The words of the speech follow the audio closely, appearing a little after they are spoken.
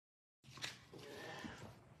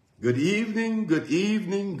Good evening, good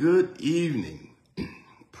evening, good evening.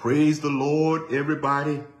 Praise the Lord,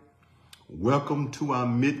 everybody. Welcome to our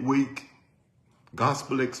midweek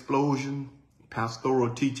gospel explosion,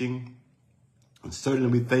 pastoral teaching. And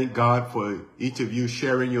certainly we thank God for each of you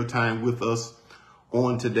sharing your time with us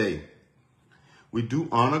on today. We do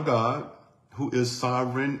honor God, who is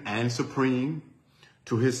sovereign and supreme,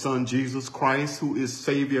 to his son Jesus Christ, who is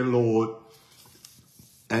Savior, Lord,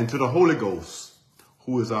 and to the Holy Ghost,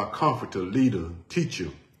 who is our comforter, leader, teacher,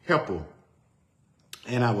 helper,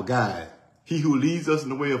 and our guide. He who leads us in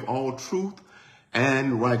the way of all truth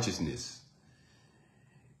and righteousness.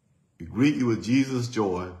 We greet you with Jesus'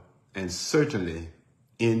 joy and certainly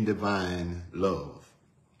in divine love.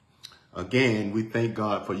 Again, we thank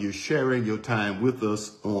God for you sharing your time with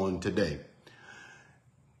us on today.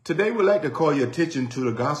 Today, we'd like to call your attention to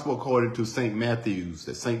the gospel according to St. Matthew's.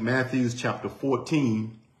 That's St. Matthew's chapter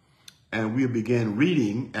 14. And we'll begin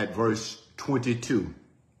reading at verse 22.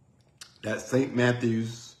 That's St.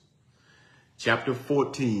 Matthew's chapter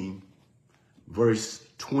 14, verse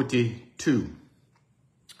 22.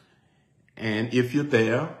 And if you're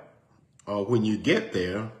there, or when you get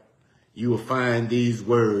there, you will find these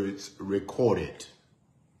words recorded.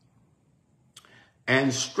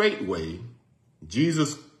 And straightway,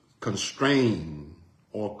 Jesus constrained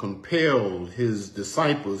or compelled his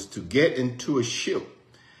disciples to get into a ship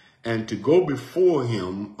and to go before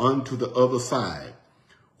him unto the other side,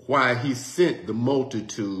 while he sent the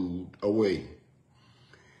multitude away.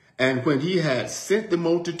 And when he had sent the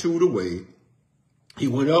multitude away, he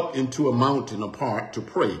went up into a mountain apart to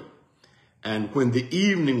pray. And when the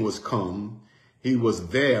evening was come, he was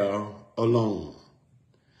there alone.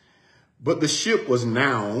 But the ship was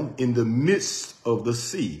now in the midst of the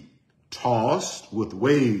sea, tossed with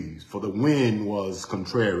waves, for the wind was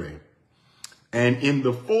contrary. And in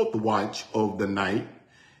the fourth watch of the night,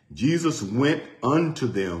 Jesus went unto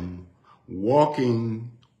them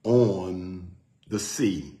walking on the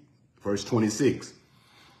sea. Verse 26.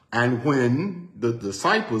 And when the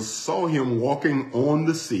disciples saw him walking on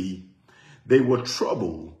the sea, they were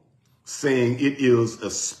troubled, saying, "It is a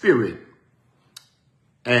spirit."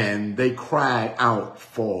 And they cried out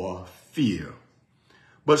for fear.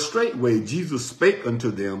 But straightway Jesus spake unto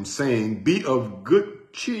them, saying, "Be of good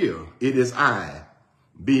cheer, it is I,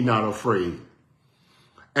 be not afraid."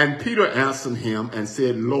 And Peter answered him and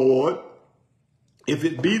said, "Lord, if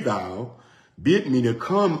it be thou, bid me to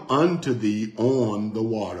come unto thee on the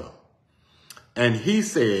water." And he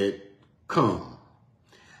said, "Come."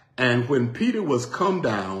 And when Peter was come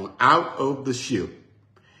down out of the ship,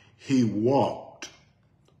 he walked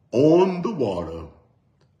on the water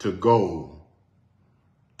to go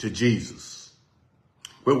to Jesus.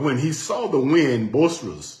 But when he saw the wind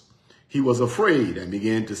boisterous, he was afraid and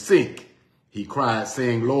began to sink. He cried,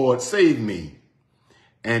 saying, "Lord, save me."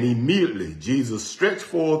 And immediately Jesus stretched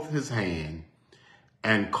forth his hand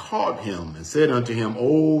and caught him and said unto him,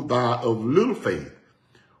 "O thou of little faith,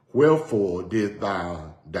 wherefore didst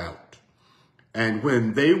thou doubt?" And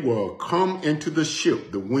when they were come into the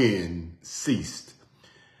ship, the wind ceased.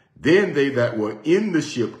 Then they that were in the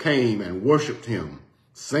ship came and worshipped him,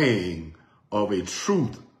 saying, "Of a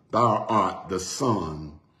truth, thou art the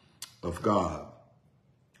Son of God."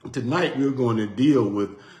 Tonight, we're going to deal with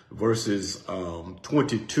verses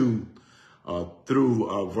 22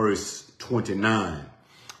 through verse 29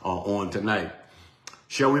 on tonight.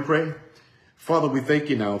 Shall we pray? Father, we thank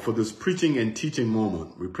you now for this preaching and teaching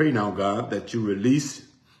moment. We pray now, God, that you release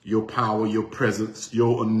your power, your presence,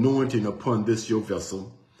 your anointing upon this, your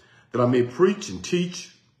vessel, that I may preach and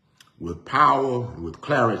teach with power and with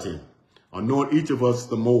clarity. Anoint each of us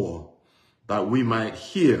the more, that we might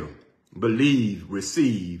hear, believe,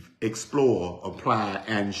 receive, explore, apply,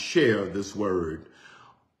 and share this word.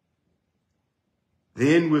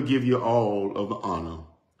 Then we'll give you all of the honor,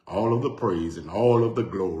 all of the praise, and all of the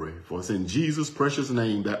glory. For it's in Jesus' precious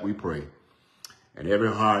name that we pray. And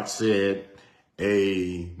every heart said,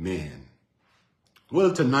 amen.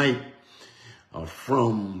 Well, tonight,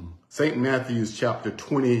 from St. Matthew's chapter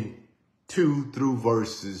 22 through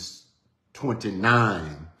verses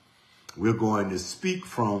 29, we're going to speak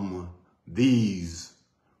from these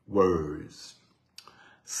words: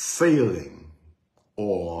 sailing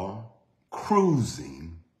or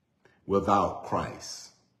cruising without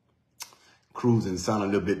Christ. Cruising sound a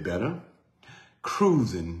little bit better.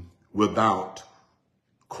 Cruising without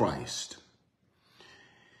Christ.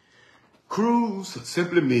 Cruise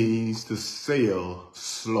simply means to sail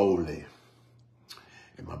slowly.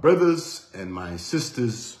 And my brothers and my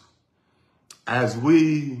sisters, as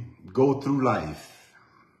we go through life,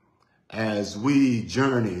 as we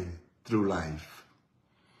journey through life,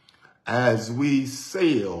 as we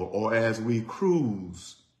sail or as we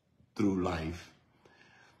cruise through life,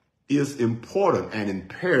 it's important and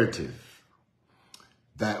imperative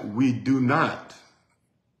that we do not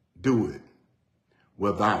do it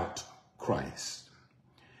without Christ.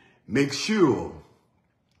 Make sure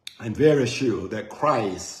and very sure that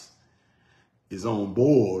Christ is on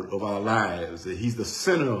board of our lives, that he's the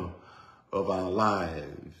center of our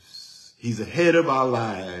lives. He's the head of our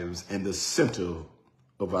lives and the center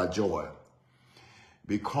of our joy.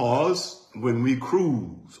 Because when we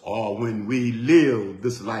cruise or when we live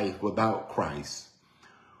this life without Christ,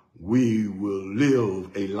 we will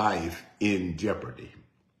live a life in jeopardy.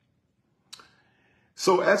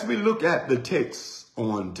 So as we look at the text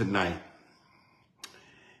on tonight,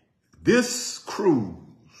 this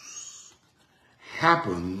cruise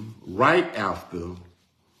happened right after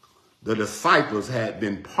the disciples had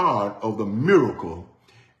been part of the miracle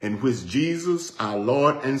in which Jesus, our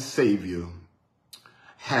Lord and Savior,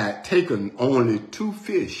 had taken only 2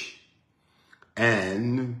 fish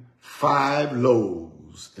and 5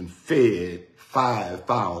 loaves and fed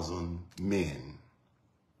 5,000 men.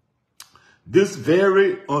 This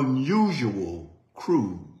very unusual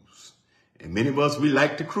cruise, and many of us, we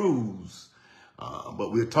like to cruise,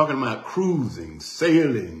 but we're talking about cruising,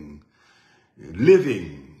 sailing,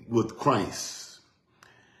 living with Christ.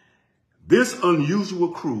 This unusual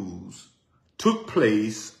cruise took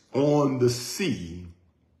place on the Sea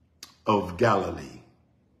of Galilee.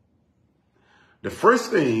 The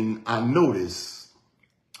first thing I noticed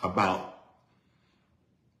about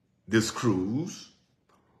this cruise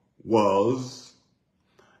was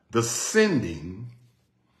the sending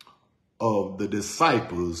of the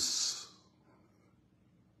disciples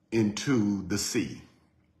into the sea,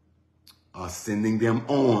 or sending them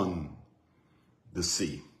on the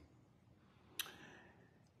sea.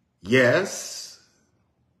 Yes,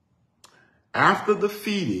 after the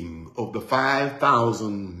feeding of the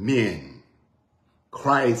 5,000 men,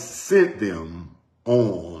 Christ sent them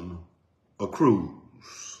on a cruise.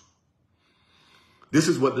 This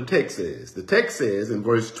is what the text says. The text says in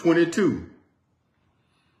verse 22,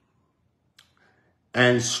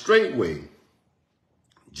 and straightway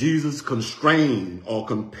Jesus constrained or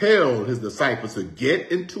compelled his disciples to get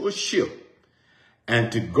into a ship and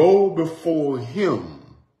to go before him.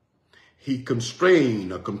 He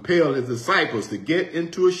constrained or compelled his disciples to get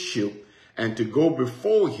into a ship and to go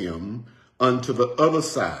before him unto the other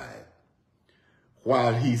side,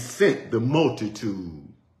 while he sent the multitude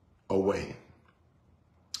away.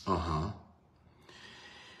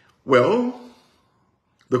 Well,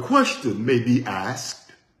 the question may be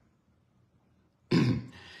asked,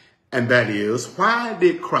 and that is, why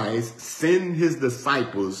did Christ send his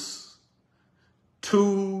disciples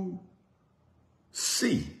to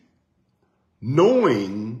sea,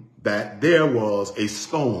 knowing that there was a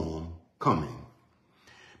storm coming?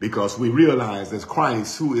 Because we realize that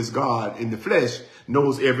Christ, who is God in the flesh,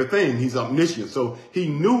 knows everything. He's omniscient. So he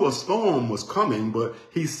knew a storm was coming, but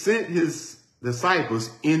he sent his disciples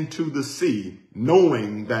into the sea,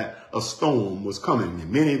 knowing that a storm was coming.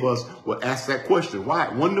 And many of us will ask that question.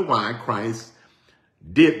 Wonder why Christ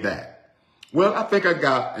did that. Well, I think I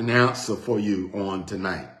got an answer for you on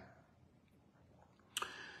tonight.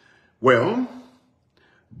 Well,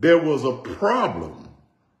 there was a problem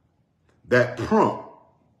that prompted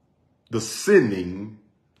the sending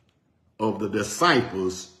of the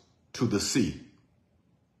disciples to the sea.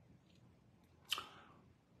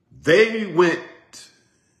 They wanted,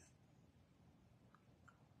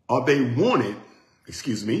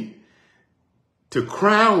 to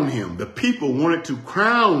crown him. The people wanted to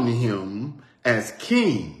crown him as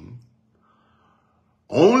king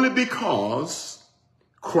only because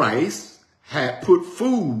Christ had put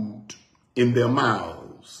food in their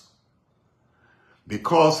mouths.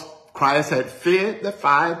 Because Christ had fed the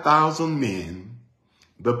 5,000 men,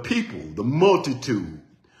 the people, the multitude,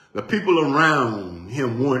 the people around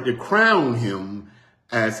him wanted to crown him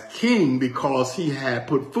as king because he had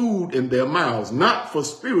put food in their mouths, not for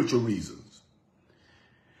spiritual reasons.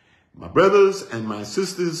 My brothers and my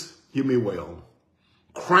sisters, hear me well.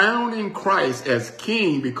 Crowning Christ as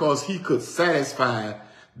king because he could satisfy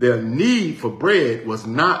their need for bread was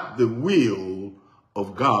not the will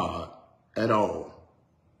of God at all.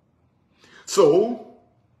 So,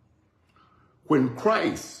 when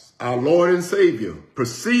Christ, our Lord and Savior,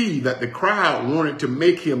 perceived that the crowd wanted to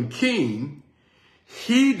make him king,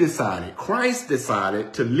 Christ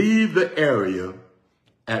decided to leave the area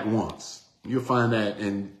at once. You'll find that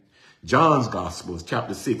in John's Gospel,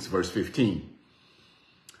 chapter 6, verse 15.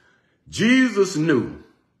 Jesus knew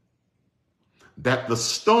that the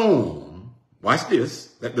storm watch this,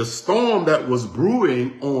 that the storm that was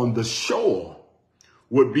brewing on the shore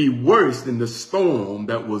would be worse than the storm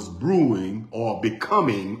that was brewing or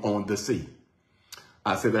becoming on the sea.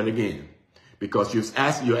 I say that again, because you're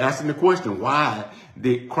asking the question, why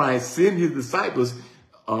did Christ send his disciples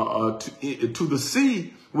to the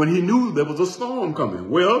sea when he knew there was a storm coming?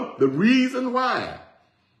 Well, the reason why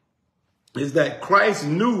is that Christ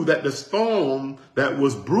knew that the storm that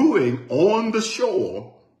was brewing on the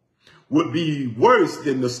shore would be worse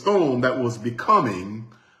than the storm that was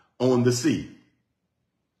becoming on the sea.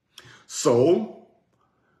 So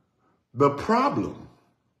the problem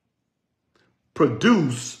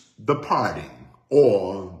produced the parting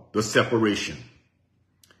or the separation.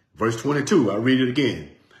 Verse 22, I'll read it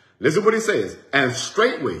again. Listen what it says. And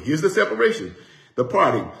straightway, here's the separation, the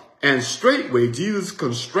parting. And straightway Jesus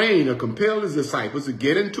constrained or compelled his disciples to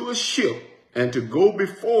get into a ship and to go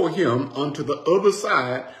before him unto the other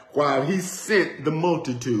side while he sent the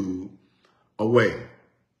multitude away.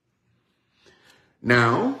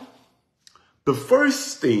 Now, the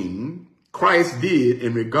first thing Christ did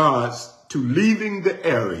in regards to leaving the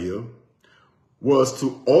area was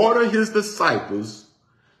to order his disciples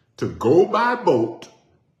to go by boat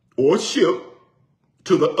or ship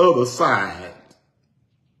to the other side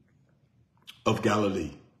of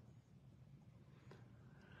Galilee.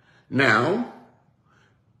 Now,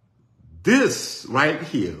 this right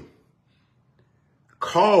here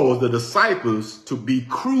caused the disciples to be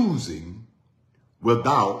cruising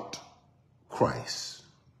without Christ.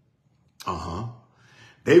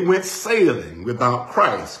 They went sailing without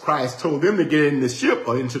Christ. Christ told them to get in the ship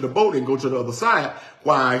or into the boat and go to the other side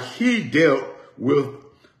while he dealt with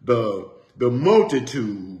the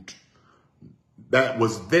multitude that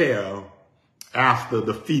was there after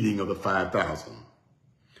the feeding of the 5,000.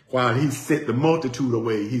 While he sent the multitude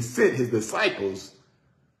away, he sent his disciples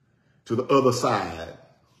to the other side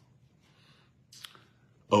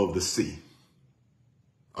of the sea.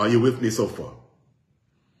 Are you with me so far?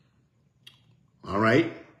 All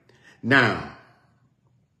right. Now,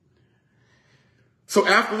 so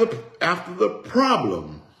after the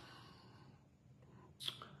problem,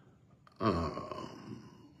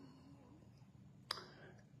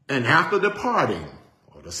 and after the parting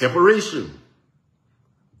or the separation,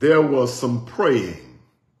 there was some praying.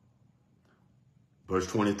 Verse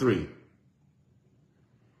 23.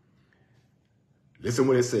 Listen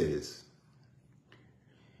what it says.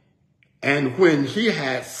 And when he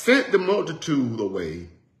had sent the multitude away,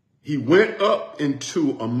 he went up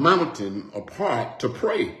into a mountain apart to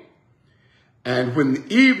pray. And when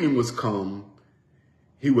the evening was come,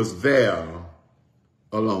 he was there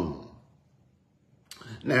alone.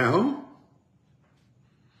 Now,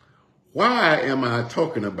 why am I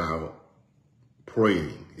talking about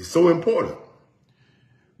praying? It's so important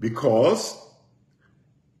because,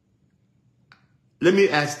 let me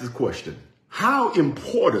ask this question. How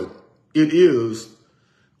important it is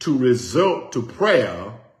to resort to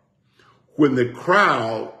prayer when the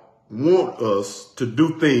crowd want us to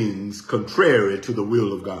do things contrary to the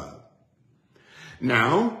will of God?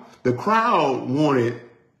 Now, the crowd wanted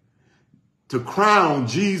to crown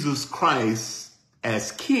Jesus Christ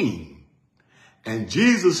as king. And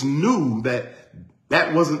Jesus knew that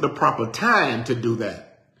that wasn't the proper time to do that.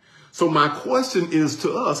 So my question is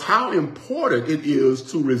to us, how important it is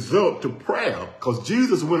to resort to prayer, because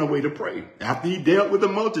Jesus went away to pray. After he dealt with the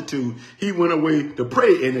multitude, he went away to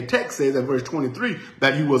pray. And the text says in verse 23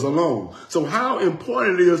 that he was alone. So how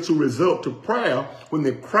important it is to resort to prayer when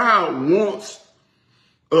the crowd wants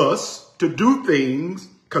us to do things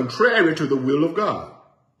contrary to the will of God.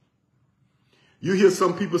 You hear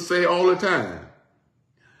some people say all the time,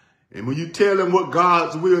 and when you tell them what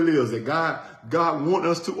God's will is, that God want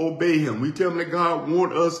us to obey him. We tell them that God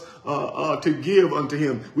want us to give unto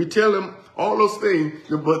him. We tell them all those things,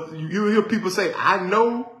 but you hear people say, I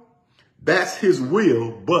know that's his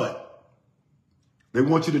will, but they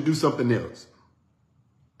want you to do something else.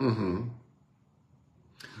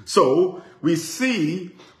 So we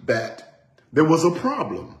see that there was a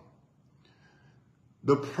problem.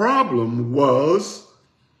 The problem was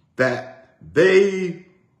that they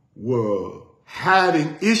were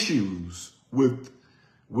having issues with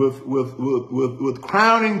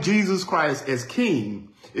crowning Jesus Christ as king.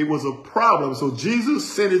 It was a problem. So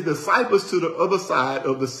Jesus sent his disciples to the other side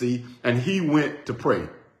of the sea, and he went to pray.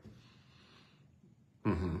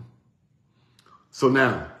 So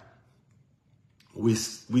now we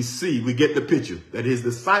get the picture that his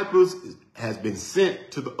disciples has been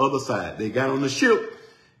sent to the other side. They got on the ship,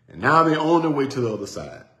 and now they're on their way to the other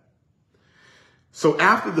side. So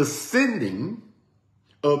after the sending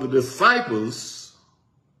of the disciples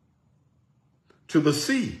to the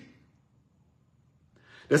sea.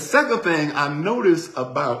 The second thing I noticed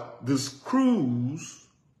about this cruise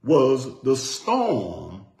was the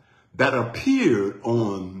storm that appeared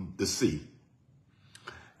on the sea.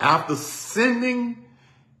 After sending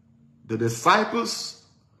the disciples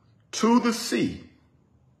to the sea,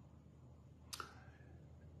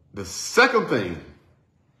 the second thing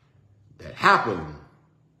that happened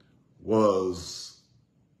was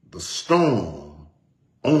the storm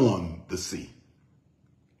on the sea.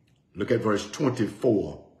 Look at verse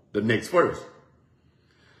 24, the next verse.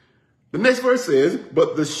 The next verse says,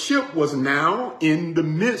 "But the ship was now in the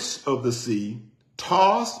midst of the sea,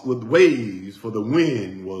 tossed with waves, for the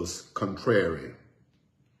wind was contrary."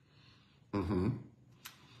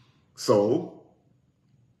 So,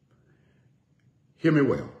 hear me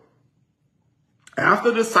well.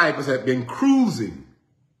 After the disciples had been cruising,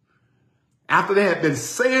 after they had been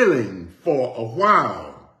sailing for a while,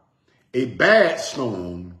 a bad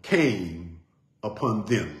storm came upon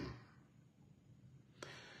them.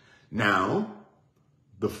 Now,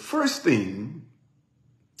 the first thing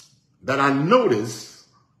that I noticed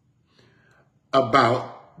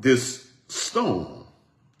about this storm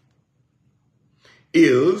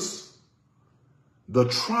is the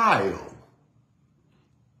trial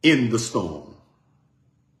in the storm.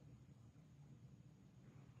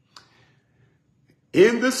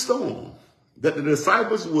 In the storm that the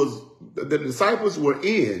disciples were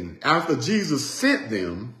in after Jesus sent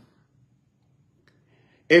them,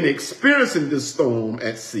 and experiencing this storm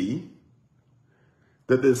at sea,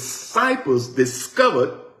 the disciples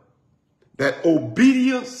discovered that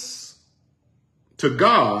obedience to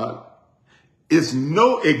God is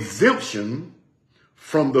no exemption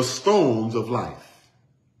from the storms of life.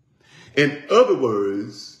 In other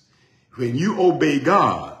words, when you obey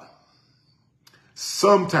God,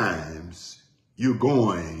 sometimes you're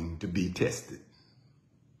going to be tested.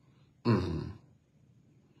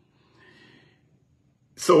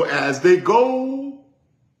 So as they go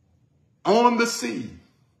on the sea,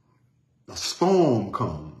 the storm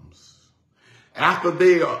comes. After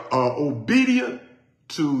they are obedient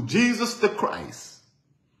to Jesus the Christ,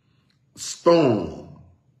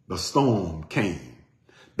 the storm came.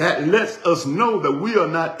 That lets us know that we are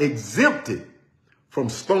not exempted from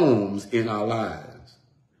storms in our lives.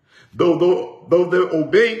 Though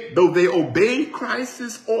they obeyed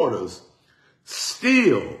Christ's orders,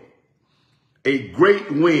 still a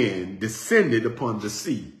great wind descended upon the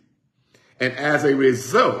sea. And as a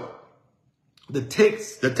result, the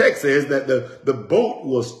text says that the boat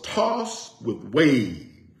was tossed with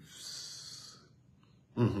waves.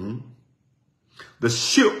 The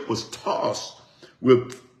ship was tossed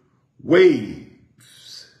with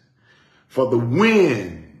waves, for the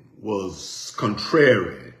wind was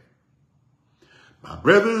contrary. My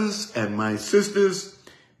brothers and my sisters,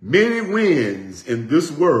 many winds in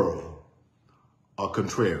this world are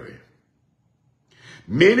contrary.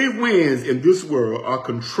 Many winds in this world are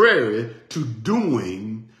contrary to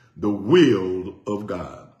doing the will of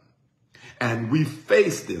God. And we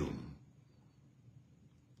face them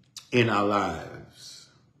in our lives.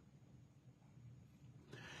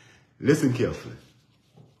 Listen carefully.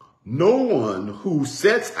 No one who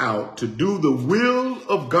sets out to do the will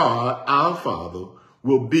of God, our Father,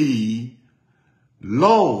 will be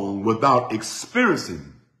long without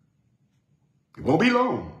experiencing. It won't be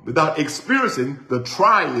long without experiencing the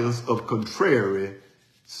trials of contrary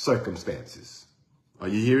circumstances. Are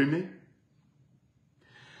you hearing me?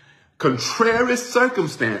 Contrary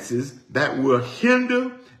circumstances that will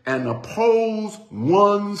hinder and oppose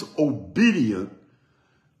one's obedience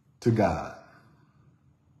to God.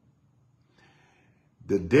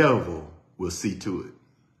 The devil will see to it.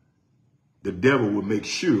 The devil will make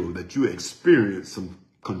sure that you experience some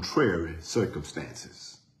contrary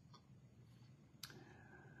circumstances.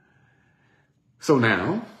 So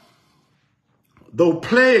now, though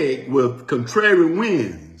plagued with contrary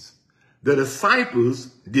winds, the disciples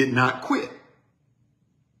did not quit,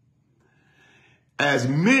 as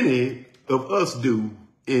many of us do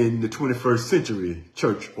in the 21st century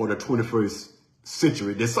church or the 21st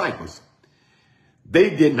century disciples. They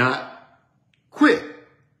did not quit.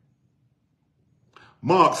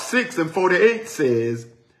 Mark 6:48 says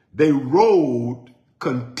they rowed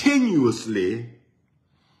continuously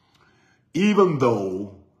even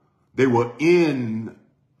though they were in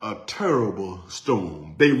a terrible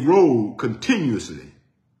storm. They rowed continuously.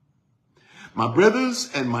 My brothers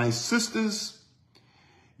and my sisters,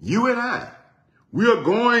 you and I, we are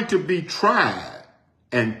going to be tried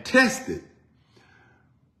and tested.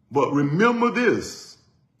 But remember this,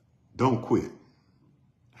 don't quit.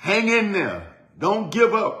 Hang in there. Don't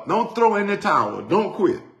give up. Don't throw in the towel. Don't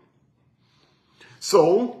quit.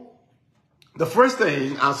 So the first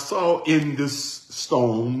thing I saw in this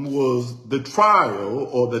storm was the trial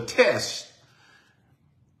or the test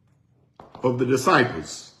of the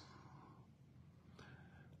disciples.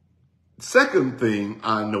 Second thing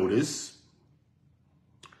I noticed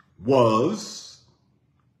was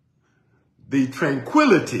the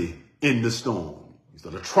tranquility in the storm. So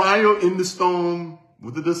the trial in the storm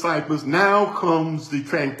with the disciples, now comes the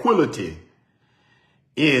tranquility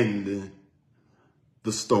in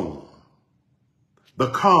the storm, the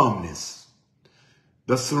calmness,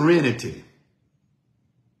 the serenity.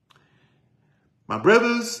 My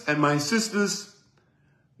brothers and my sisters,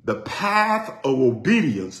 the path of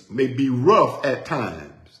obedience may be rough at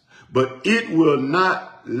times, but it will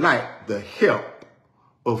not lack the help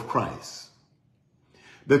of Christ.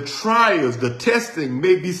 The trials, the testing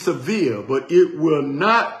may be severe, but it will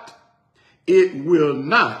not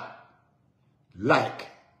lack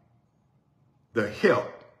the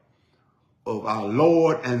help of our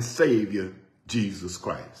Lord and Savior, Jesus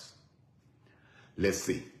Christ. Let's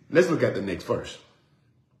see. Let's look at the next verse.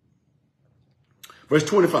 Verse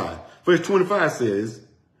 25. Verse 25 says,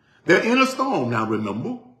 they're in a storm now,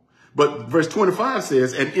 remember. But verse 25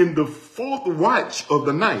 says, and in the fourth watch of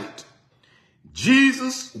the night,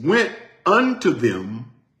 Jesus went unto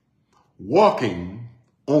them walking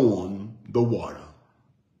on the water.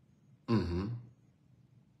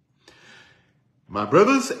 My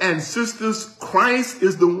brothers and sisters, Christ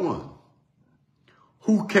is the one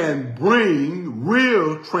who can bring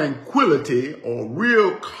real tranquility or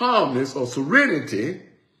real calmness or serenity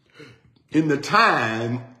in the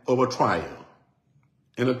time of a trial,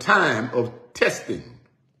 in a time of testing,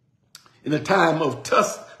 in a time of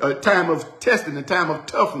testing, a time of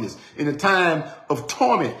toughness, in a time of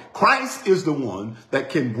torment. Christ is the one that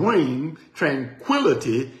can bring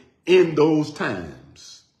tranquility in those times.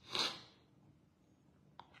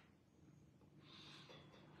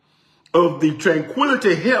 Of the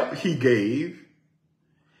tranquility help he gave,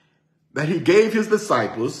 that he gave his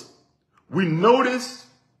disciples, we notice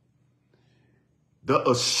the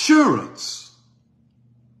assurance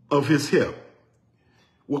of his help.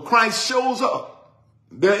 Well, Christ shows up.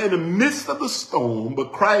 They're in the midst of the storm,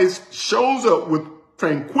 but Christ shows up with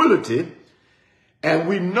tranquility. And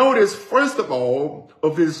we notice, first of all,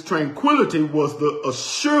 of his tranquility was the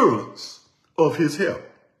assurance of his help.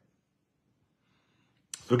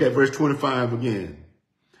 Look at verse 25 again.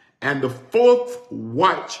 And the fourth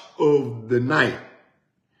watch of the night,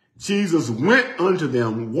 Jesus went unto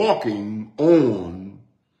them walking on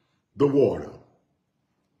the water.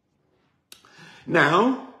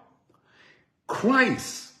 Now,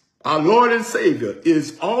 Christ, our Lord and Savior,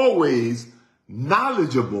 is always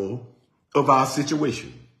knowledgeable of our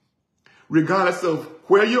situation. Regardless of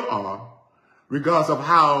where you are, regardless of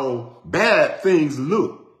how bad things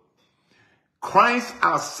look, Christ,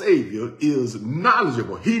 our Savior, is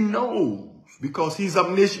knowledgeable. He knows because he's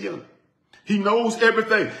omniscient. He knows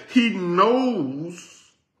everything. He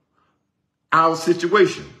knows our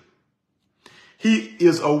situation. He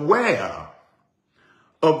is aware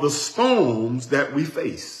of the storms that we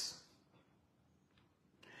face.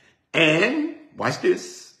 And, watch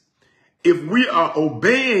this, if we are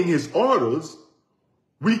obeying his orders,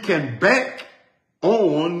 we can bank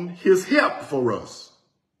on his help for us.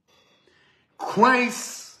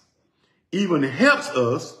 Christ even helps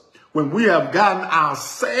us when we have gotten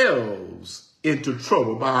ourselves into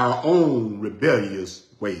trouble by our own rebellious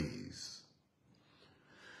ways.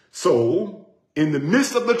 So, in the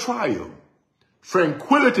midst of the trial,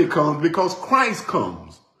 tranquility comes because Christ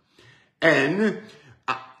comes. And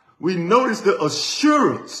we notice the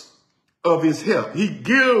assurance of his help. He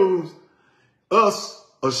gives us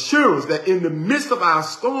assurance that in the midst of our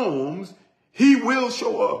storms, he will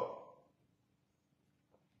show up.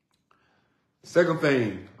 Second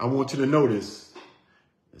thing I want you to notice,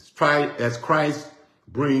 as Christ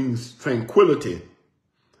brings tranquility,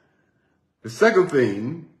 the second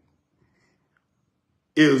thing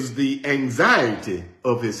is the anxiety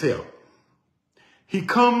of his help. He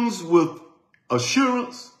comes with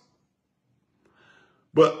assurance,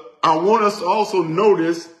 but I want us to also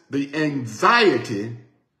notice the anxiety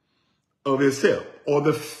of his help, or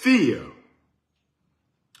the fear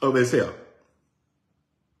of his help.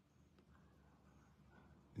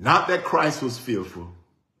 Not that Christ was fearful,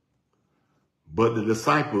 but the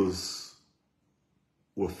disciples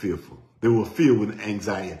were fearful. They were filled with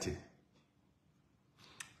anxiety.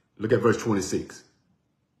 Look at verse 26.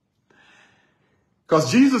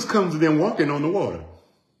 Because Jesus comes to them walking on the water.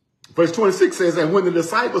 Verse 26 says, and when the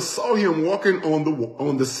disciples saw him walking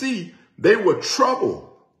on the sea, they were troubled,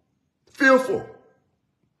 fearful,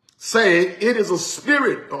 saying, it is a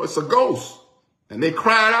spirit or it's a ghost. And they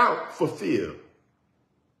cried out for fear.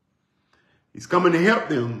 He's coming to help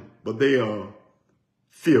them, but they are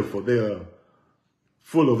fearful. They are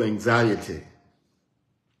full of anxiety.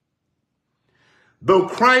 Though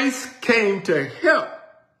Christ came to help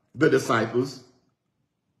the disciples,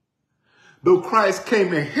 though Christ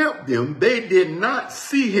came to help them, they did not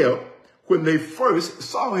see help when they first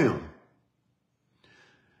saw him.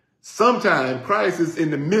 Sometimes Christ is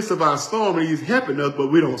in the midst of our storm and he's helping us,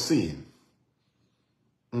 but we don't see him.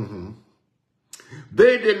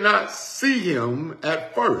 They did not see him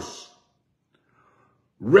at first.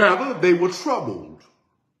 Rather, they were troubled,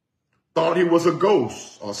 thought he was a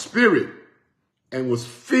ghost or spirit, and was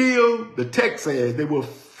filled, the text says, they were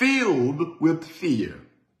filled with fear.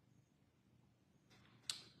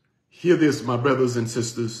 Hear this, my brothers and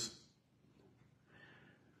sisters.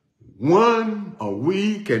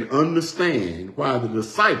 We can understand why the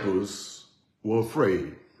disciples were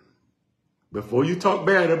afraid. Before you talk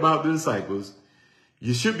bad about the disciples,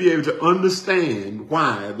 you should be able to understand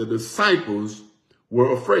why the disciples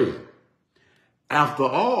were afraid. After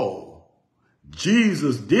all,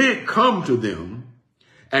 Jesus did come to them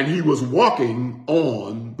and he was walking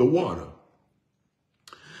on the water.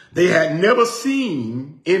 They had never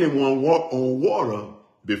seen anyone walk on water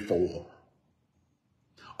before.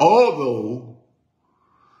 Although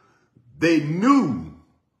they knew,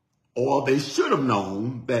 or they should have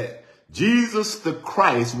known, that Jesus the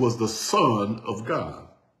Christ was the Son of God.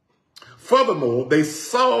 Furthermore, they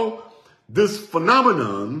saw this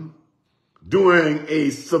phenomenon during a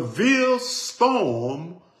severe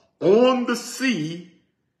storm on the sea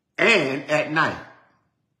and at night.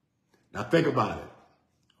 Now think about it.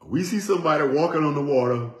 We see somebody walking on the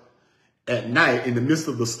water at night in the midst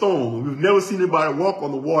of the storm. We've never seen anybody walk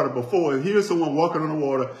on the water before. And here's someone walking on the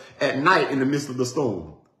water at night in the midst of the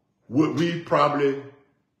storm. Would we probably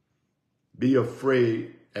be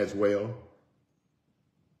afraid as well?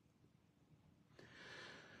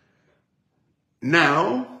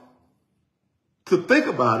 Now, to think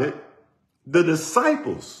about it, the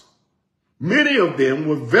disciples, many of them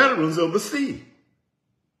were veterans of the sea,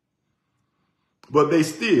 but they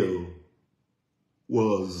still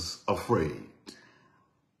was afraid.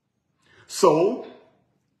 So,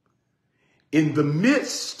 in the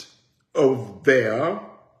midst of their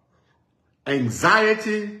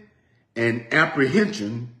anxiety and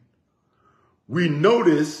apprehension, we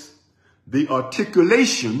notice the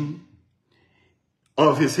articulation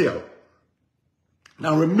of his help.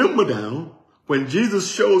 Now remember now, when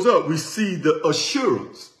Jesus shows up, we see the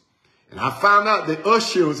assurance. And I found out that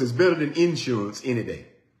assurance is better than insurance any day.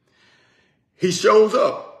 He shows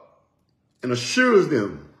up and assures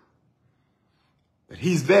them that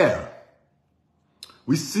he's there.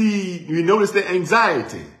 We notice the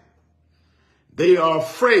anxiety. They are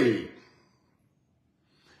afraid.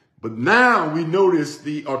 But now we notice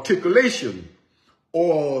the articulation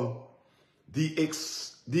or the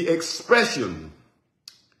expression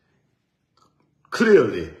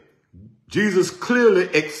clearly. Jesus clearly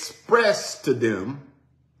expressed to them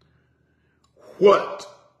what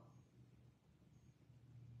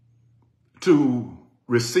to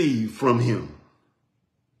receive from him.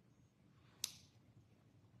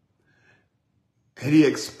 And he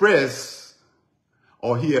expressed,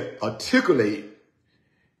 or he articulate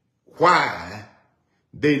why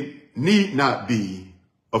they need not be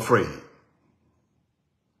afraid.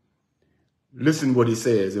 Listen what he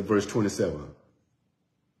says in verse 27.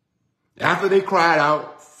 After they cried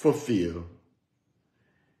out for fear,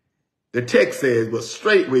 the text says, but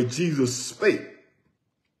straightway Jesus spake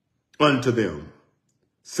unto them,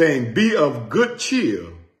 saying, be of good cheer,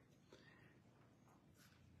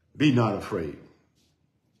 be not afraid.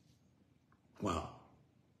 Wow.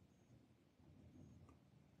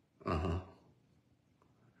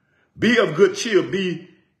 Be of good cheer, be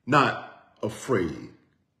not afraid.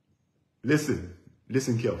 Listen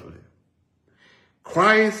carefully.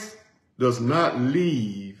 Christ does not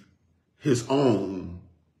leave his own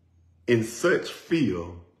in such fear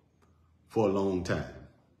for a long time.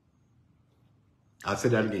 I'll say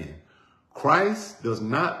that again. Christ does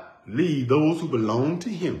not leave those who belong to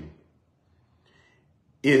him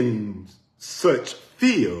in such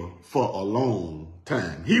fear for a long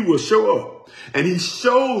time. He will show up, and he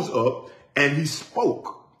shows up, and he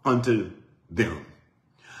spoke unto them.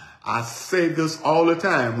 I say this all the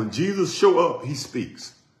time. When Jesus shows up, he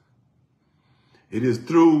speaks. It is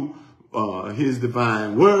through his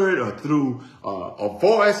divine word or through a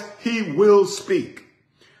voice. He will speak.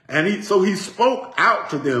 So he spoke out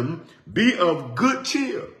to them, be of good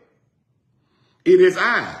cheer. It is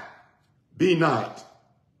I. Be not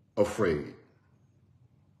afraid.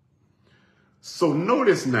 So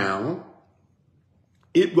notice now,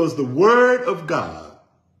 it was the word of God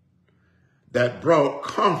that brought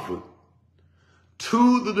comfort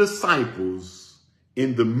to the disciples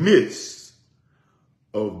in the midst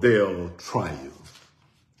of their trial.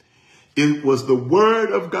 It was the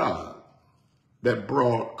word of God that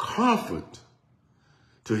brought comfort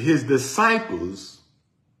to his disciples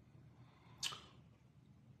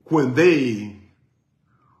when they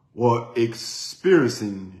were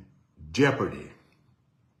experiencing jeopardy,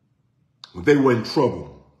 when they were in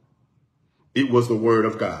trouble. It was the word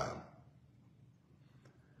of God.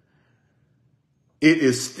 It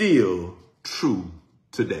is still true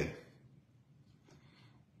today.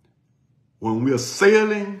 When we are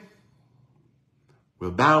sailing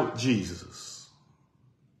without Jesus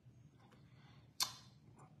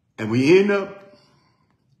and we end up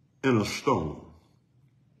in a storm,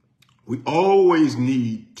 we always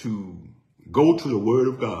need to go to the word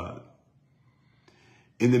of God.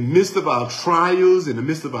 In the midst of our trials, in the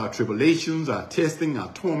midst of our tribulations, our testing,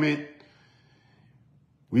 our torment,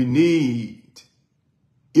 we need,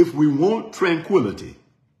 if we want tranquility,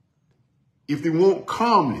 if we want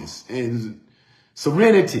calmness and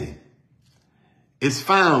serenity, it's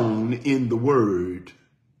found in the word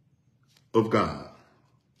of God.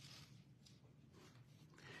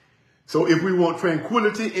 So if we want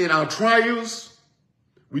tranquility in our trials,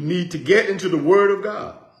 we need to get into the word of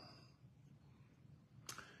God.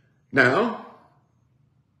 Now,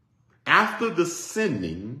 after the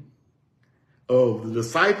sending of the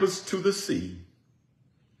disciples to the sea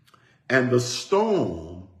and the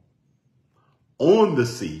storm on the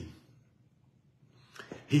sea,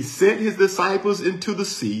 he sent his disciples into the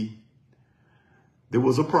sea. There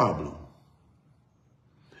was a problem.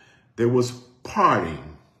 There was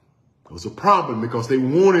parting. It was a problem because they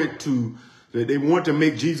wanted to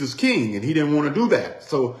make Jesus king, and he didn't want to do that.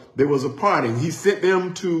 So there was a parting. He sent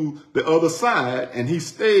them to the other side, and he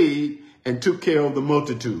stayed and took care of the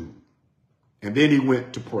multitude. And then he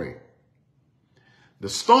went to pray. The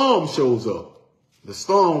storm shows up. The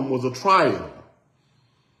storm was a trial.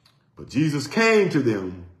 But Jesus came to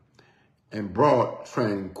them and brought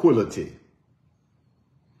tranquility,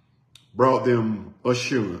 brought them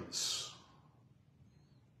assurance.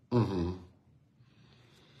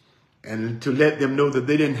 And to let them know that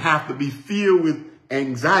they didn't have to be filled with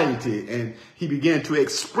anxiety. And he began to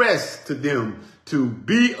express to them to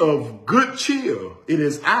be of good cheer. It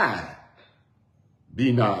is I.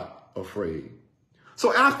 Be not afraid.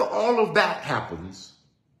 So after all of that happens,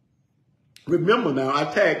 remember now, I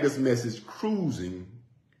tagged this message, Cruising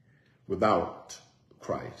Without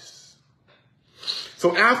Christ.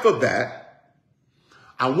 So after that,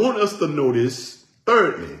 I want us to notice,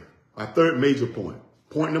 thirdly, my third major point.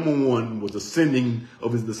 Point number one was the sending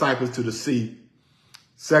of his disciples to the sea.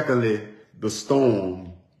 Secondly, the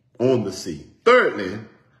storm on the sea. Thirdly,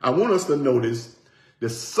 I want us to notice the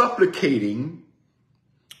supplicating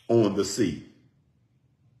on the sea.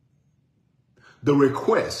 The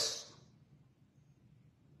request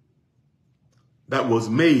that was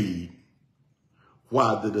made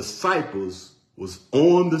while the disciples was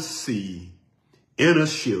on the sea in a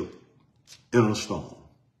ship in a storm.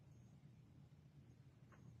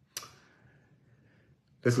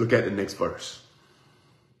 Let's look at the next verse.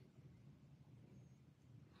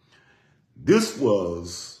 This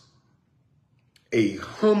was a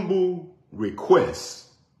humble request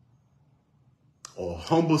or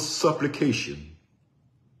humble supplication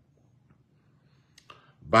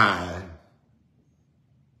by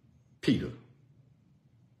Peter.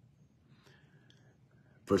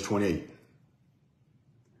 Verse 28.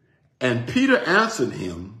 And Peter answered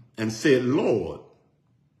him and said, Lord,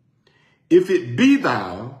 if it be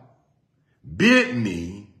thou, bid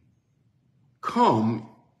me come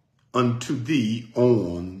unto thee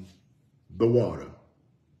on the water.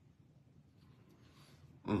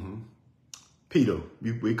 Peter,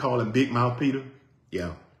 we call him Big Mouth Peter.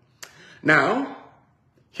 Yeah. Now,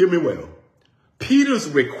 hear me well. Peter's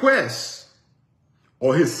request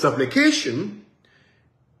or his supplication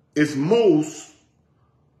is most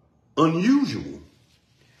unusual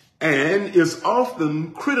and is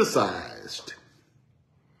often criticized.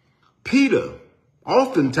 Peter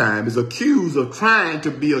oftentimes is accused of trying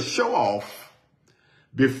to be a show-off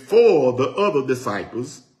before the other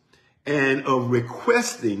disciples and of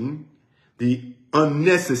requesting the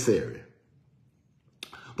unnecessary.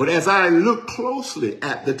 But as I look closely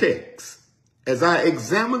at the text, as I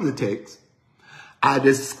examine the text, I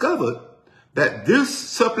discovered that this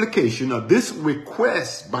supplication or this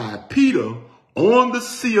request by Peter on the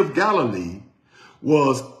Sea of Galilee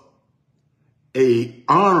was a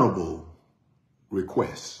honorable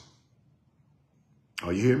request.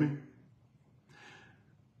 Are you hearing me?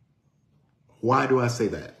 Why do I say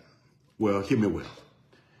that? Well, hear me well.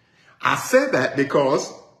 I said that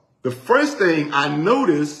because the first thing I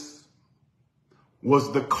noticed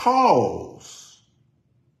was the cause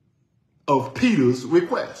of Peter's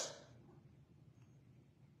request.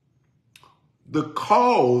 The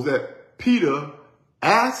cause that Peter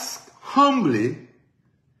asked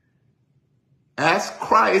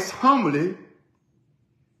Christ humbly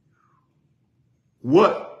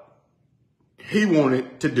what he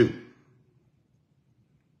wanted to do.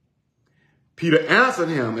 Peter answered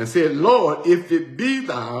him and said, Lord, if it be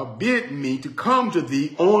thou, bid me to come to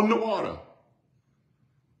thee on the water.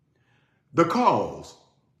 The cause.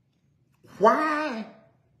 Why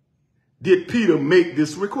did Peter make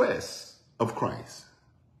this request of Christ?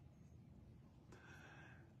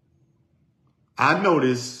 I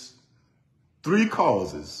noticed three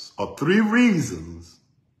causes or three reasons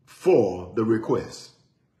for the request,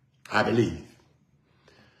 I believe.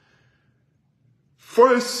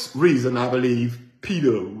 First reason I believe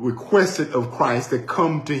Peter requested of Christ to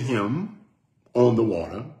come to him on the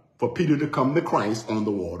water, for Peter to come to Christ on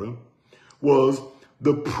the water, was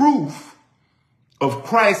the proof of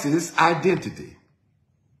Christ's identity.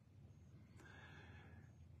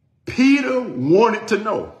 Peter wanted to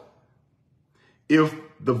know if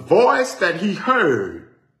the voice that he heard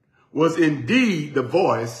was indeed the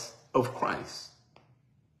voice of Christ.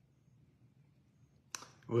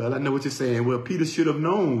 Well, I know what you're saying. Well, Peter should have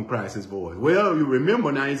known Christ's voice. Well, you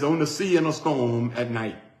remember now he's on the sea in a storm at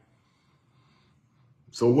night.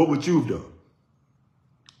 So what would you have done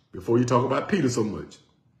before you talk about Peter so much?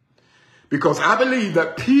 Because I believe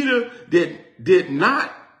that Peter did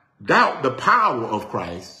not doubt the power of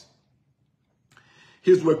Christ.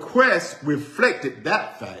 His request reflected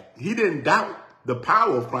that fact. He didn't doubt the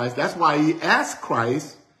power of Christ. That's why he asked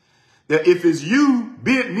Christ that if it's you,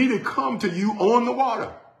 bid me to come to you on the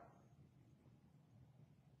water.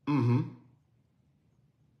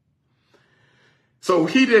 So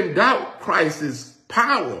he didn't doubt Christ's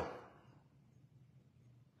power.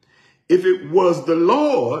 If it was the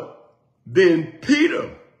Lord, then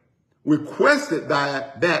Peter requested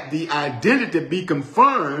that the identity be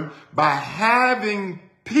confirmed by having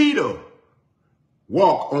Peter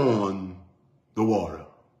walk on the water.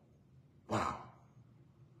 Wow.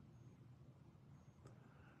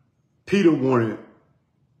 Peter wanted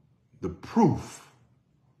the proof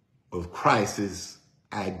of Christ's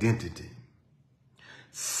identity.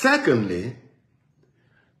 Secondly,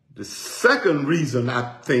 the second reason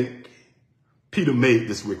I think Peter made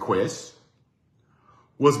this request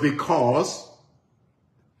was because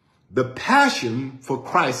the passion for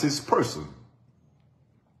Christ's person.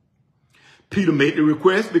 Peter made the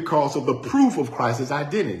request because of the proof of Christ's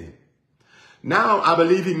identity. Now, I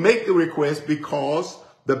believe he made the request because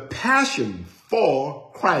the passion for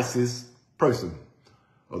Christ's person,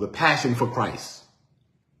 or the passion for Christ.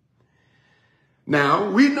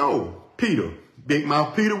 Now, we know Peter, Big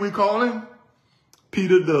Mouth Peter we call him,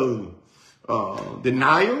 Peter the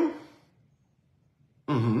denier.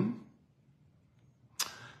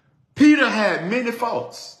 Peter had many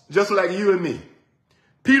faults, just like you and me.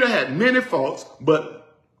 Peter had many faults,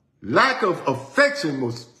 but lack of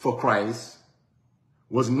affection for Christ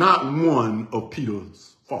was not one of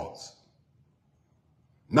Peter's faults.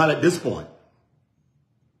 Not at this point.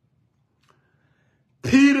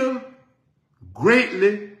 Peter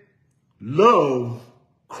greatly loved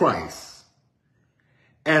Christ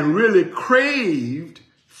and really craved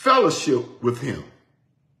fellowship with him.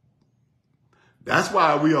 That's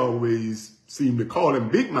why we always seem to call him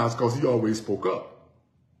Big Mouth, because he always spoke up.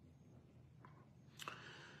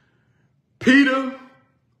 Peter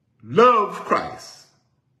loved Christ.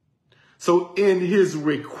 So in his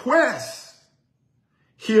request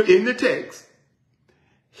here in the text,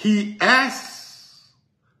 he asks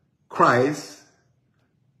Christ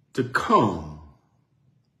to come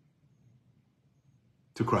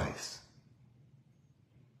to Christ.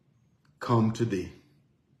 Come to thee.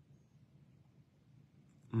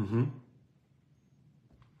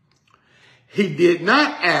 He did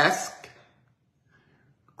not ask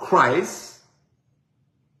Christ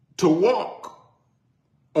to walk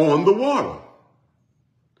on the water.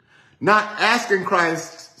 Not asking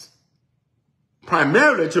Christ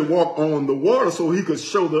primarily to walk on the water so he could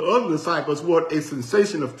show the other disciples what a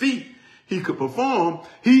sensational feat he could perform.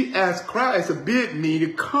 He asked Christ to bid me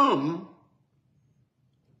to come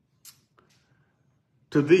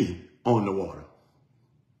to thee on the water.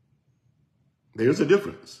 There's a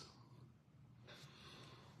difference.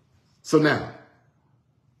 So now,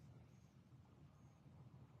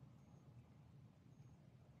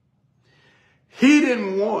 He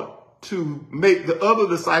didn't want to make the other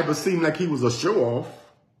disciples seem like he was a show-off.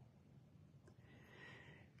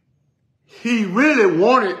 He really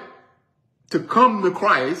wanted to come to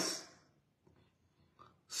Christ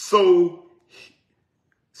so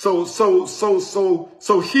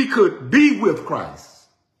he could be with Christ.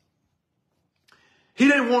 He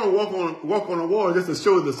didn't want to walk on the water just to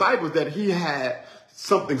show the disciples that he had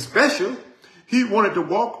something special. He wanted to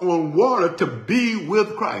walk on water to be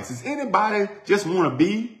with Christ. Does anybody just want to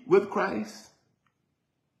be with Christ?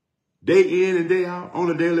 Day in and day out on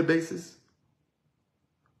a daily basis?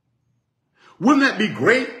 Wouldn't that be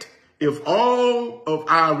great if all of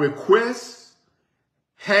our requests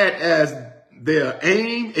had as their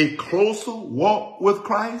aim a closer walk with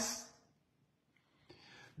Christ?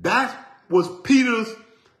 That's why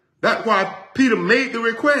Peter made the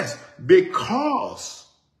request, because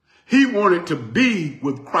he wanted to be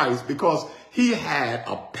with Christ, because he had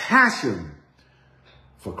a passion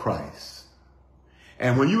for Christ.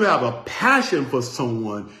 And when you have a passion for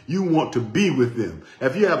someone, you want to be with them.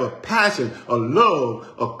 If you have a passion, a love,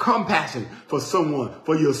 a compassion for someone,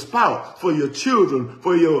 for your spouse, for your children,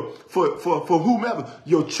 for whomever,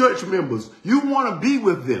 your church members, you want to be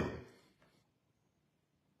with them.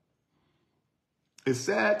 It's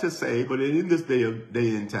sad to say, but in this day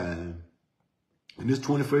and time, in this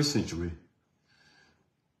 21st century,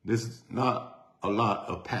 there's not a lot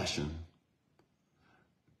of passion.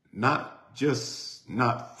 Not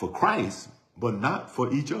for Christ, but not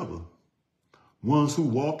for each other. Ones who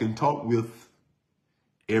walk and talk with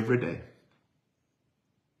every day.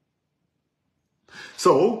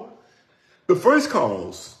 So, the first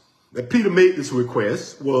cause that Peter made this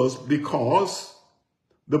request was because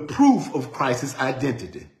the proof of Christ's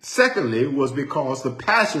identity. Secondly, was because the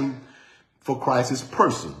passion for Christ's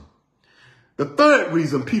person. The third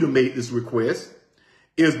reason Peter made this request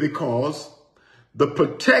is because the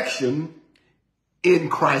protection in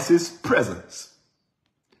Christ's presence.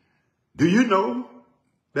 Do you know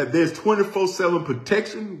that there's 24/7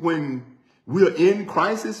 protection when we're in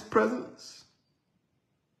Christ's presence?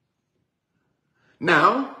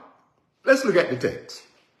 Now, let's look at the text.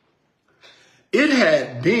 It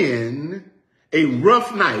had been a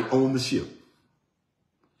rough night on the ship.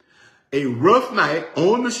 A rough night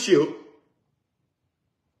on the ship,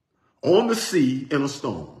 on the sea in a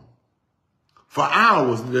storm. For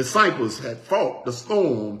hours, the disciples had fought the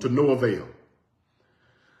storm to no avail.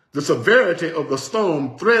 The severity of the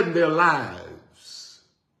storm threatened their lives.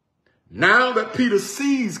 Now that Peter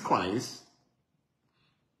sees Christ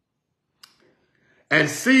and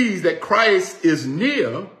sees that Christ is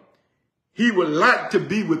near, he would like to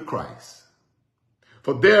be with Christ.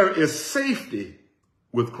 For there is safety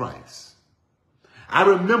with Christ. I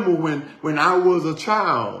remember when I was a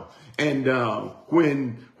child, and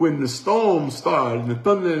when the storm started and the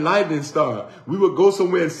thunder and lightning started, we would go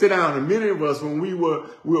somewhere and sit down. And many of us, when we were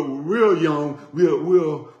real young,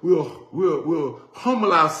 we'll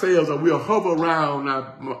humble ourselves, or we'll hover around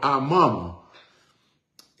our mama,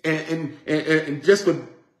 and just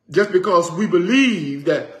because we believed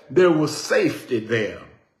that there was safety there.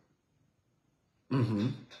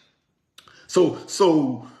 So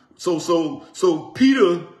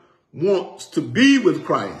Peter wants to be with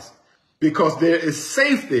Christ because there is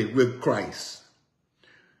safety with Christ.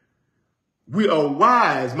 We are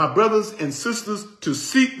wise, my brothers and sisters, to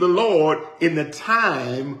seek the Lord in the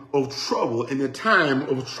time of trouble, in the time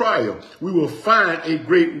of trial. We will find a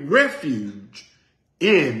great refuge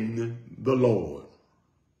in the Lord.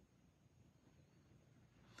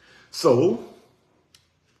 So,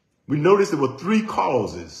 we noticed there were three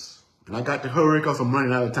causes, and I got to hurry because I'm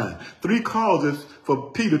running out of time. Three causes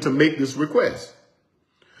for Peter to make this request.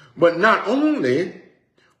 But not only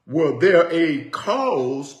were there a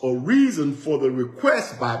cause or reason for the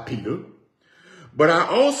request by Peter, but I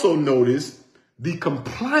also noticed the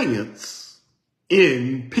compliance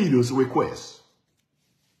in Peter's request.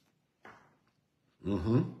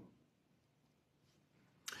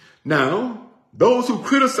 Now, those who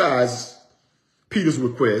criticize Peter's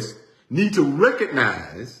request need to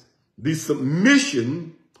recognize the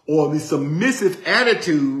submission or the submissive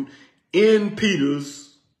attitude in Peter's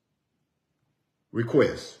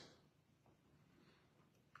request.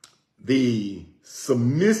 The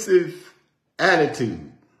submissive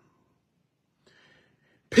attitude.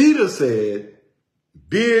 Peter said,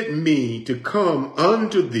 "Bid me to come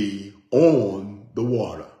unto thee on the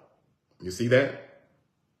water." You see that?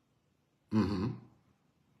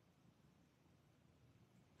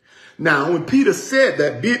 Now, when Peter said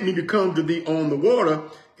that, "Bid me to come to thee on the water,"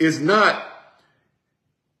 is not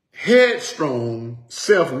headstrong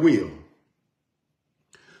self-will.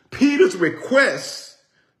 Peter's request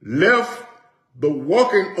left the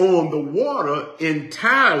walking on the water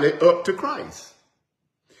entirely up to Christ.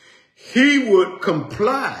 He would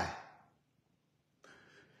comply.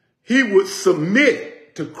 He would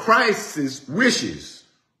submit to Christ's wishes.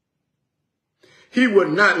 He would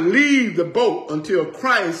not leave the boat until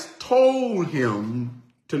Christ told him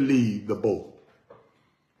to leave the boat.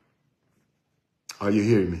 Are you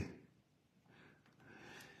hearing me?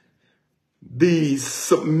 The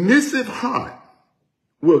submissive heart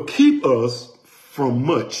will keep us from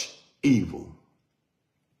much evil.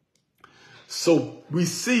 So we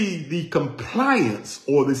see the compliance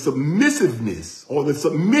or the submissiveness or the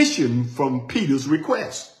submission from Peter's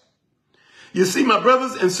request. You see, my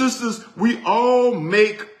brothers and sisters, we all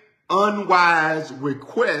make unwise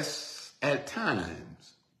requests at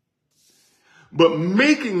times. But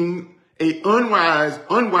making an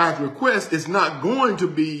unwise request is not going to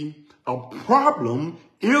be a problem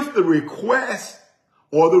if the request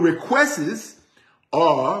or the requests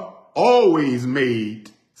are always made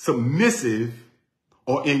submissive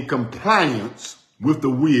or in compliance with the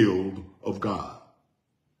will of God.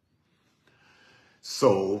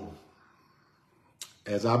 So,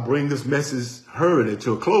 as I bring this message hurriedly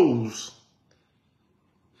to a close,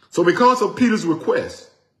 so because of Peter's request,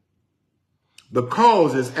 the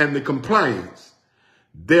causes and the compliance,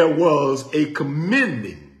 there was a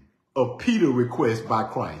commending of Peter's request by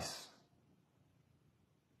Christ.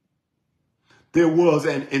 There was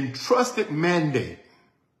an entrusted mandate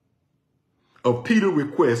of Peter's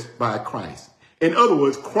request by Christ. In other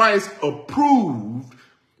words, Christ approved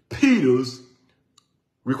Peter's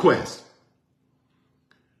request.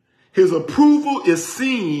 His approval is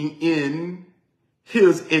seen in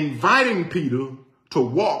his inviting Peter to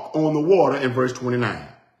walk on the water in verse 29.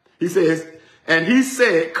 He says, and he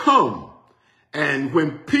said, come. And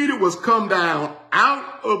when Peter was come down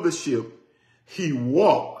out of the ship, he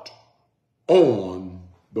walked on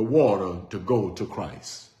the water to go to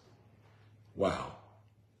Christ. Wow.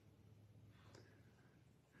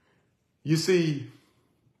 You see,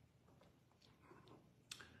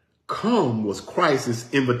 come was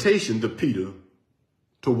Christ's invitation to Peter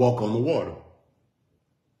to walk on the water.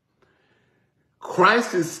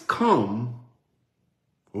 Christ's come,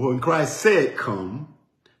 or when Christ said come,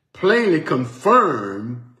 plainly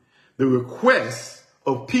confirmed the request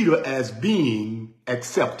of Peter as being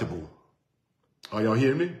acceptable. Are y'all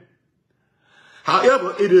hearing me?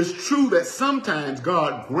 However, it is true that sometimes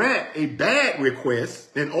God grants a bad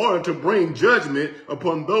request in order to bring judgment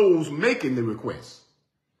upon those making the request.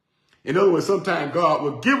 In other words, sometimes God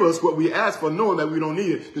will give us what we ask for, knowing that we don't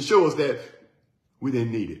need it, to show us that we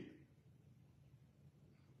didn't need it.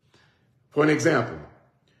 For an example,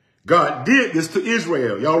 God did this to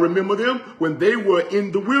Israel. Y'all remember them? When they were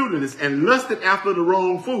in the wilderness and lusted after the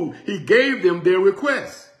wrong food, he gave them their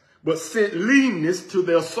request, but sent leanness to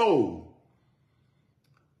their soul.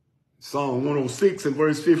 Psalm 106 and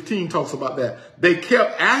verse 15 talks about that. They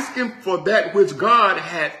kept asking for that which God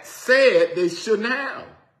had said they shouldn't have.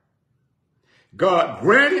 God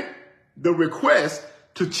granted the request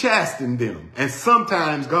to chasten them. And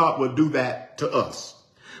sometimes God will do that to us.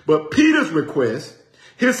 But Peter's request,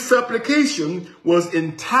 his supplication was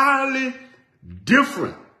entirely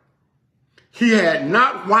different. He had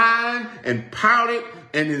not whined and pouted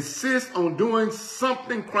and insist on doing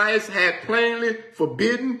something Christ had plainly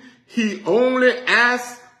forbidden. He only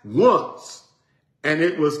asked once, and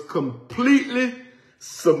it was completely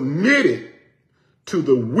submitted to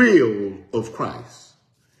the will of Christ.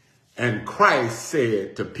 And Christ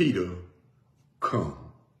said to Peter, come.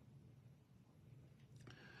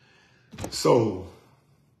 So,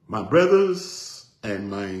 my brothers and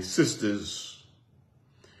my sisters,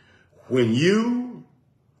 when you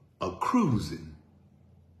are cruising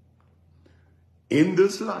in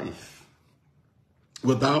this life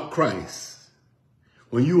without Christ,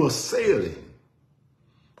 when you are sailing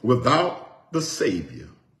without the Savior,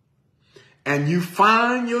 and you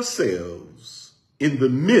find yourselves in the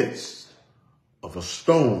midst of a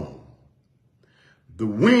storm, the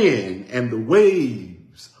wind and the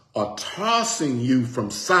waves are tossing you from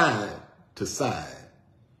side to side,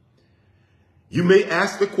 you may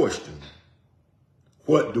ask the question,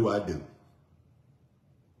 what do I do?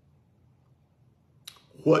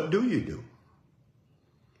 What do you do?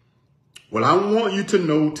 Well, I want you to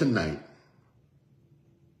know tonight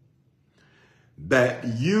that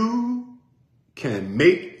you can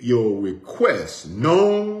make your request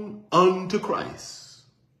known unto Christ.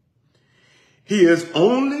 He is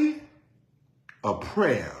only a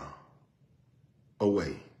prayer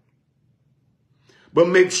away. But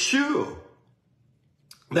make sure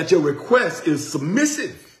that your request is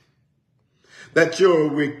submissive that your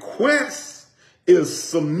request is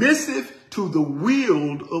submissive to the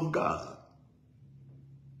will of God.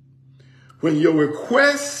 When your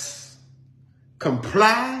requests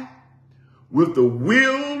comply with the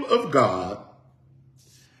will of God,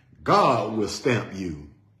 God will stamp you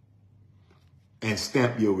and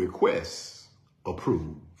stamp your requests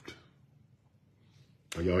approved.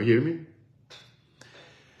 Are y'all hear me?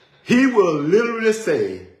 He will literally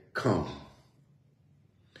say, come.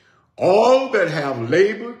 All that have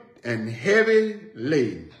labored and heavy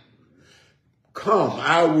laden, come,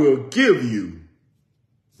 I will give you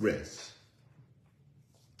rest.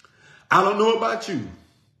 I don't know about you,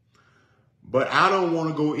 but I don't want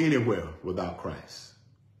to go anywhere without Christ.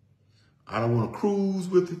 I don't want to cruise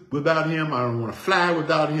without him. I don't want to fly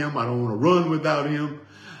without him. I don't want to run without him.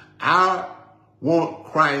 I want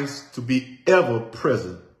Christ to be ever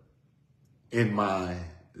present in my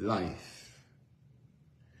life.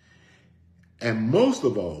 And most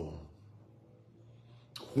of all,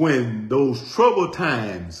 when those troubled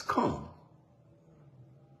times come,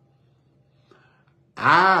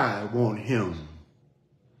 I want him,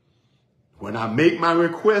 when I make my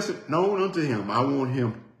request known unto him, I want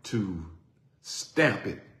him to stamp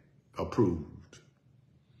it approved.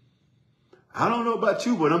 I don't know about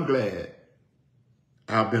you, but I'm glad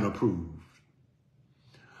I've been approved.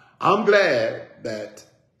 I'm glad that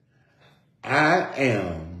I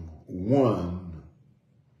am one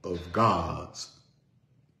of God's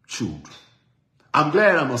children. I'm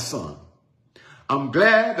glad I'm a son. I'm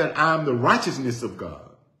glad that I'm the righteousness of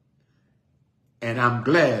God. And I'm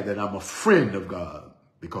glad that I'm a friend of God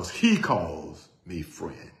because he calls me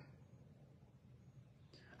friend.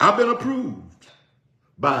 I've been approved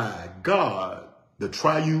by God, the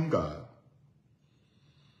triune God.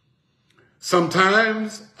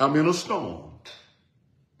 Sometimes I'm in a storm,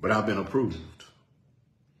 but I've been approved.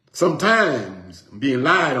 Sometimes I'm being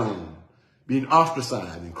lied on, being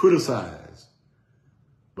ostracized and criticized,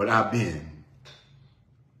 but I've been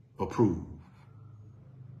approved.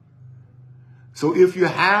 So if you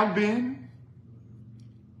have been,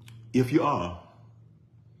 if you are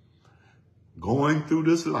going through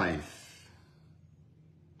this life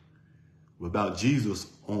without Jesus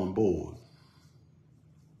on board,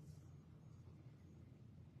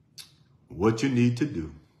 what you need to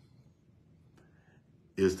do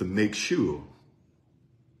is to make sure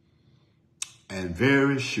and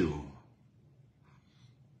very sure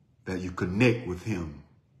that you connect with him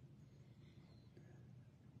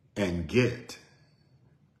and get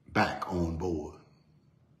back on board.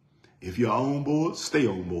 If you're on board, stay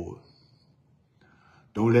on board.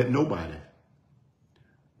 Don't let nobody,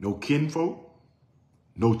 no kinfolk,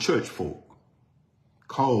 no church folk,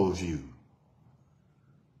 cause you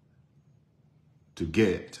to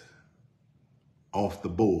get off the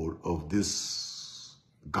board of this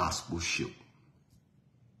gospel ship.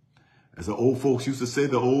 As the old folks used to say,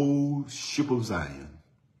 the old ship of Zion.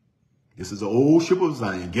 This is the old ship of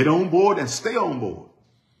Zion. Get on board and stay on board.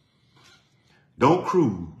 Don't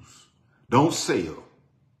cruise. Don't sail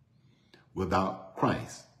without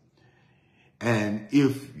Christ. And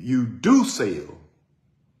if you do sail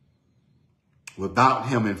without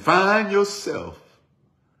him and find yourself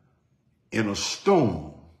in a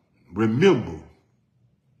storm, remember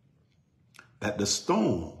that the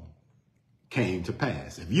storm came to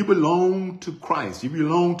pass. If you belong to Christ, you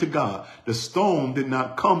belong to God, the storm did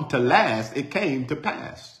not come to last, it came to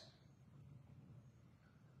pass.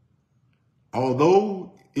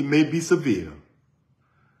 Although it may be severe,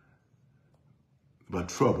 but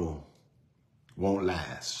trouble won't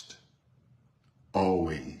last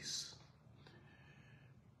always.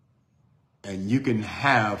 And you can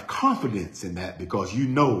have confidence in that because you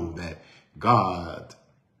know that God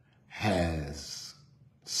has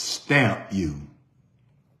stamped you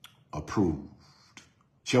approved.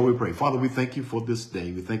 Shall we pray? Father, we thank you for this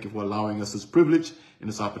day. We thank you for allowing us this privilege and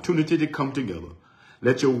this opportunity to come together.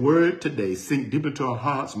 Let your word today sink deep into our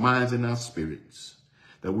hearts, minds, and our spirits,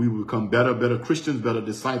 that we will become better Christians, better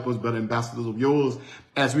disciples, better ambassadors of yours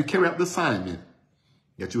as we carry out the assignment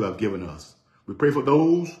that you have given us. We pray for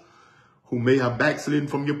those who may have backslidden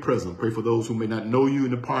from your presence. Pray for those who may not know you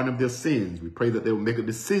in the pardon of their sins. We pray that they will make a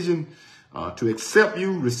decision to accept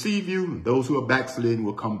you, receive you. And those who are backslidden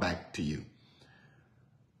will come back to you.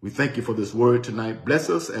 We thank you for this word tonight. Bless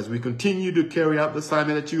us as we continue to carry out the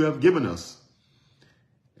assignment that you have given us,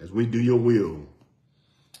 as we do your will,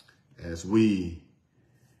 as we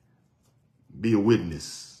be a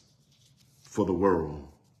witness for the world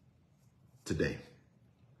today.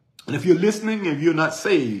 And if you're listening, if you're not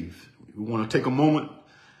saved, we want to take a moment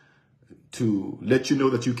to let you know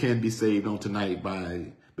that you can be saved on tonight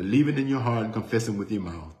by believing in your heart and confessing with your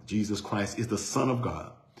mouth Jesus Christ is the Son of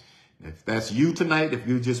God. If that's you tonight, if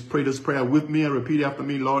you just pray this prayer with me and repeat after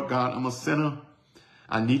me, Lord God, I'm a sinner.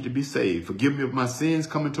 I need to be saved. Forgive me of my sins,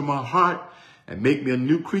 come into my heart and make me a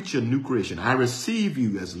new creature, a new creation. I receive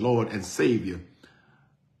you as Lord and Savior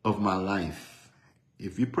of my life.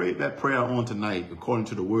 If you prayed that prayer on tonight, according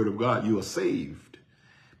to the word of God, you are saved.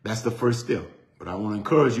 That's the first step. But I want to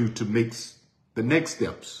encourage you to make the next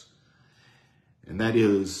steps. And that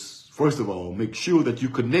is, first of all, make sure that you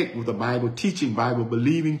connect with the Bible teaching, Bible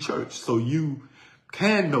believing church so you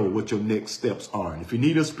can know what your next steps are. And if you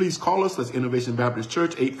need us, please call us. That's Innovation Baptist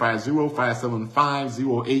Church,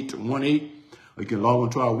 850-575-0818. Or you can log on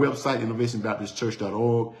to our website,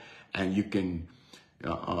 innovationbaptistchurch.org, and you can,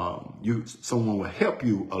 someone will help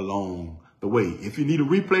you along the way. If you need a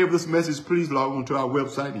replay of this message, please log on to our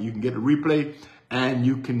website and you can get a replay and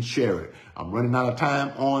you can share it. I'm running out of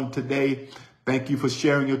time on today. Thank you for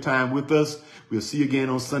sharing your time with us. We'll see you again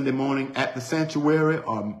on Sunday morning at the sanctuary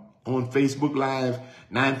or on Facebook Live,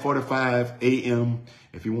 9:45 a.m.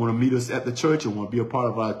 If you want to meet us at the church and want to be a part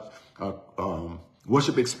of our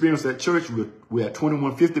worship experience at church, we're at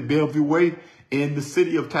 2150 Bellevue Way in the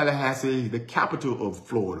city of Tallahassee, the capital of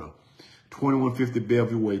Florida. 2150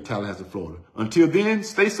 Bellevue Way, Tallahassee, Florida. Until then,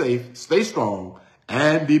 stay safe, stay strong,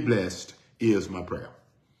 and be blessed is my prayer.